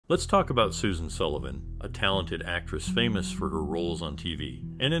Let's talk about Susan Sullivan, a talented actress famous for her roles on TV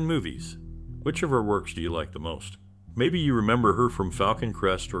and in movies. Which of her works do you like the most? Maybe you remember her from Falcon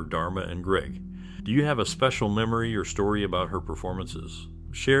Crest or Dharma and Greg. Do you have a special memory or story about her performances?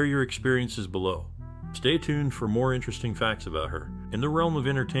 Share your experiences below. Stay tuned for more interesting facts about her. In the realm of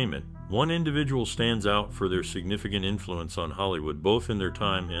entertainment, one individual stands out for their significant influence on Hollywood, both in their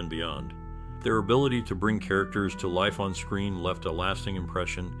time and beyond. Their ability to bring characters to life on screen left a lasting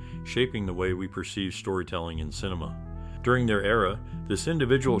impression, shaping the way we perceive storytelling in cinema. During their era, this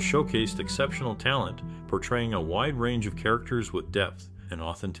individual showcased exceptional talent, portraying a wide range of characters with depth and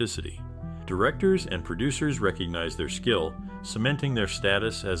authenticity. Directors and producers recognized their skill, cementing their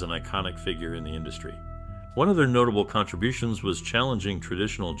status as an iconic figure in the industry. One of their notable contributions was challenging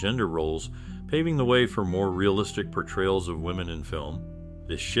traditional gender roles, paving the way for more realistic portrayals of women in film.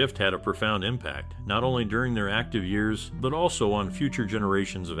 This shift had a profound impact, not only during their active years, but also on future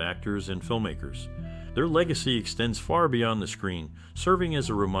generations of actors and filmmakers. Their legacy extends far beyond the screen, serving as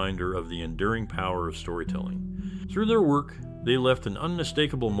a reminder of the enduring power of storytelling. Through their work, they left an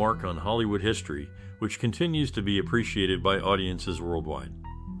unmistakable mark on Hollywood history, which continues to be appreciated by audiences worldwide.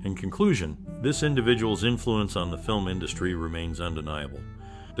 In conclusion, this individual's influence on the film industry remains undeniable.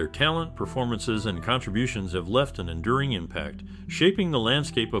 Their talent, performances, and contributions have left an enduring impact, shaping the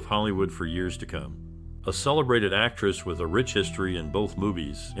landscape of Hollywood for years to come. A celebrated actress with a rich history in both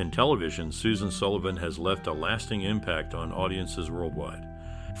movies and television, Susan Sullivan has left a lasting impact on audiences worldwide.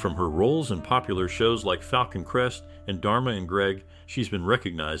 From her roles in popular shows like Falcon Crest and Dharma and Greg, she's been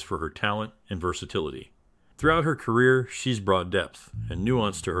recognized for her talent and versatility. Throughout her career, she's brought depth and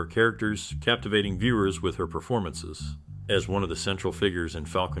nuance to her characters, captivating viewers with her performances. As one of the central figures in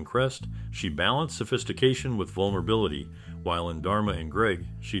Falcon Crest, she balanced sophistication with vulnerability, while in Dharma and Greg,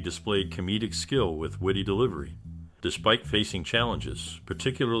 she displayed comedic skill with witty delivery. Despite facing challenges,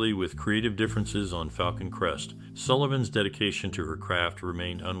 particularly with creative differences on Falcon Crest, Sullivan's dedication to her craft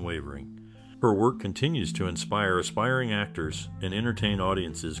remained unwavering. Her work continues to inspire aspiring actors and entertain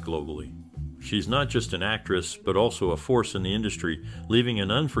audiences globally. She's not just an actress, but also a force in the industry, leaving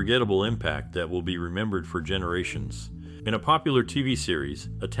an unforgettable impact that will be remembered for generations. In a popular TV series,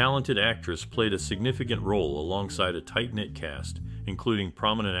 a talented actress played a significant role alongside a tight-knit cast, including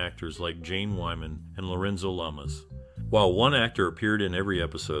prominent actors like Jane Wyman and Lorenzo Lamas. While one actor appeared in every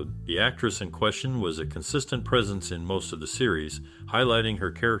episode, the actress in question was a consistent presence in most of the series, highlighting her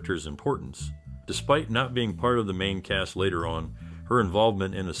character's importance. Despite not being part of the main cast later on, her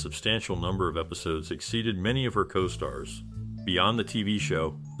involvement in a substantial number of episodes exceeded many of her co-stars. Beyond the TV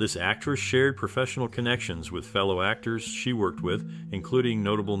show, this actress shared professional connections with fellow actors she worked with, including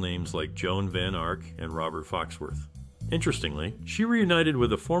notable names like Joan Van Ark and Robert Foxworth. Interestingly, she reunited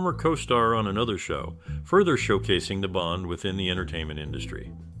with a former co-star on another show, further showcasing the bond within the entertainment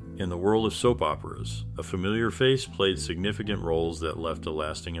industry. In the world of soap operas, a familiar face played significant roles that left a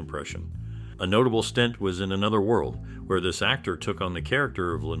lasting impression. A notable stint was in Another World, where this actor took on the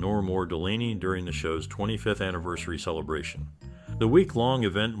character of Lenore Moore Delaney during the show's 25th anniversary celebration. The week-long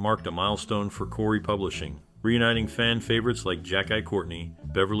event marked a milestone for Corey Publishing, reuniting fan favorites like Jack-Eye Courtney,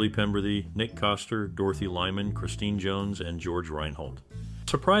 Beverly Pemberthy, Nick Coster, Dorothy Lyman, Christine Jones, and George Reinhold.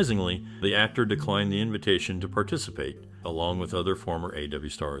 Surprisingly, the actor declined the invitation to participate, along with other former AW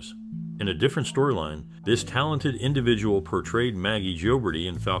stars. In a different storyline, this talented individual portrayed Maggie Joberty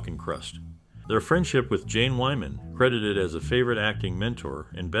in Falcon Crest. Their friendship with Jane Wyman, credited as a favorite acting mentor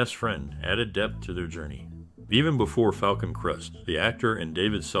and best friend, added depth to their journey. Even before Falcon Crest, the actor and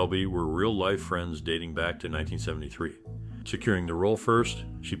David Selby were real-life friends dating back to 1973. Securing the role first,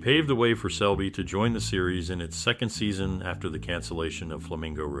 she paved the way for Selby to join the series in its second season after the cancellation of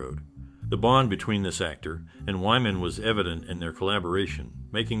Flamingo Road. The bond between this actor and Wyman was evident in their collaboration,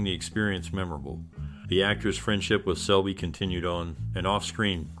 making the experience memorable. The actor's friendship with Selby continued on and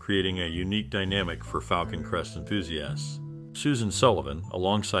off-screen, creating a unique dynamic for Falcon Crest enthusiasts. Susan Sullivan,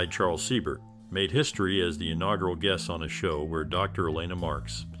 alongside Charles Siebert, made history as the inaugural guest on a show where Dr. Elena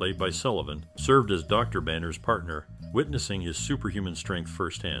Marks, played by Sullivan, served as Dr. Banner's partner, witnessing his superhuman strength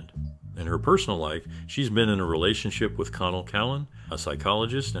firsthand. In her personal life, she's been in a relationship with Connell Cowan, a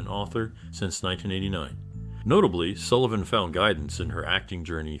psychologist and author, since 1989. Notably, Sullivan found guidance in her acting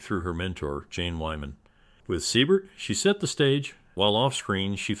journey through her mentor, Jane Wyman. With Siebert, she set the stage, while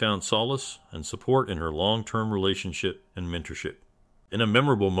off-screen she found solace and support in her long-term relationship and mentorship. In a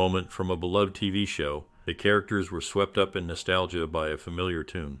memorable moment from a beloved TV show, the characters were swept up in nostalgia by a familiar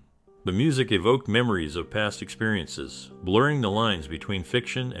tune. The music evoked memories of past experiences, blurring the lines between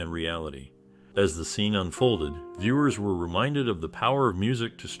fiction and reality. As the scene unfolded, viewers were reminded of the power of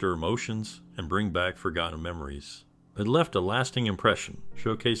music to stir emotions and bring back forgotten memories. It left a lasting impression,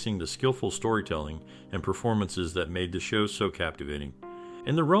 showcasing the skillful storytelling and performances that made the show so captivating.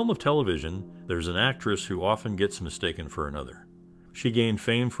 In the realm of television, there's an actress who often gets mistaken for another. She gained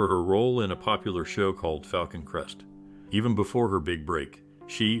fame for her role in a popular show called Falcon Crest. Even before her big break,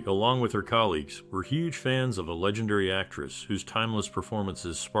 she, along with her colleagues, were huge fans of a legendary actress whose timeless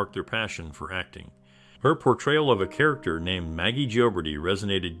performances sparked their passion for acting. Her portrayal of a character named Maggie Joberty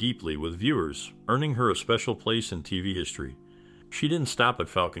resonated deeply with viewers, earning her a special place in TV history. She didn't stop at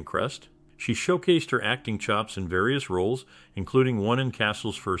Falcon Crest. She showcased her acting chops in various roles, including one in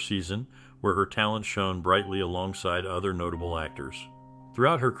Castle's first season, where her talent shone brightly alongside other notable actors.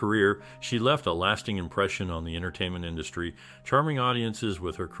 Throughout her career, she left a lasting impression on the entertainment industry, charming audiences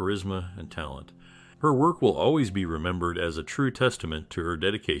with her charisma and talent. Her work will always be remembered as a true testament to her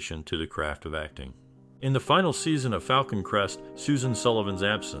dedication to the craft of acting. In the final season of Falcon Crest, Susan Sullivan's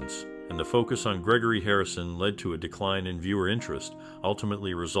absence and the focus on Gregory Harrison led to a decline in viewer interest,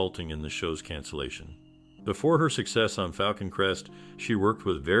 ultimately resulting in the show's cancellation. Before her success on Falcon Crest, she worked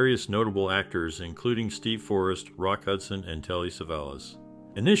with various notable actors including Steve Forrest, Rock Hudson, and Telly Savalas.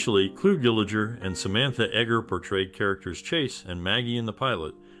 Initially, Clu Gulager and Samantha Eggar portrayed characters Chase and Maggie in the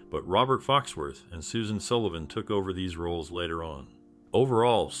pilot, but Robert Foxworth and Susan Sullivan took over these roles later on.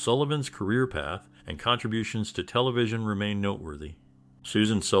 Overall, Sullivan's career path and contributions to television remain noteworthy.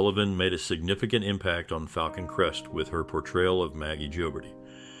 Susan Sullivan made a significant impact on Falcon Crest with her portrayal of Maggie Joberty.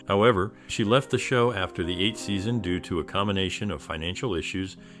 However, she left the show after the 8th season due to a combination of financial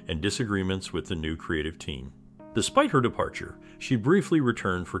issues and disagreements with the new creative team. Despite her departure, she briefly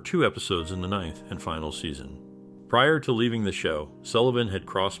returned for 2 episodes in the 9th and final season. Prior to leaving the show, Sullivan had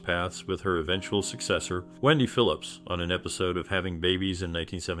crossed paths with her eventual successor, Wendy Phillips, on an episode of Having Babies in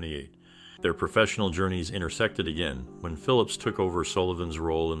 1978. Their professional journeys intersected again when Phillips took over Sullivan's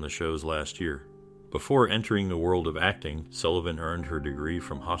role in the show's last year. Before entering the world of acting, Sullivan earned her degree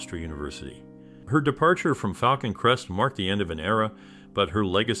from Hofstra University. Her departure from Falcon Crest marked the end of an era, but her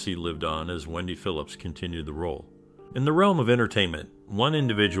legacy lived on as Wendy Phillips continued the role. In the realm of entertainment, one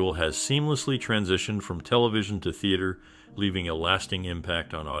individual has seamlessly transitioned from television to theater, leaving a lasting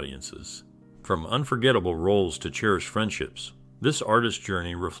impact on audiences. From unforgettable roles to cherished friendships, this artist's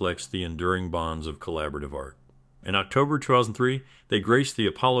journey reflects the enduring bonds of collaborative art. In October 2003, they graced the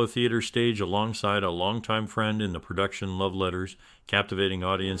Apollo Theater stage alongside a longtime friend in the production Love Letters, captivating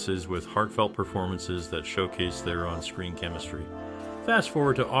audiences with heartfelt performances that showcased their on-screen chemistry. Fast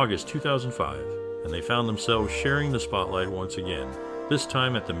forward to August 2005, and they found themselves sharing the spotlight once again, this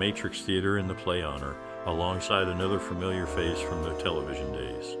time at the Matrix Theater in the Play Honor, alongside another familiar face from their television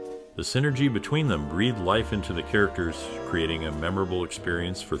days. The synergy between them breathed life into the characters, creating a memorable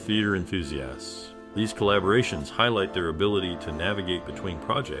experience for theater enthusiasts. These collaborations highlight their ability to navigate between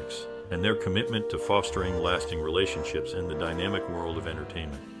projects and their commitment to fostering lasting relationships in the dynamic world of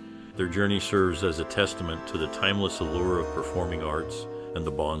entertainment. Their journey serves as a testament to the timeless allure of performing arts and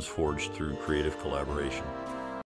the bonds forged through creative collaboration.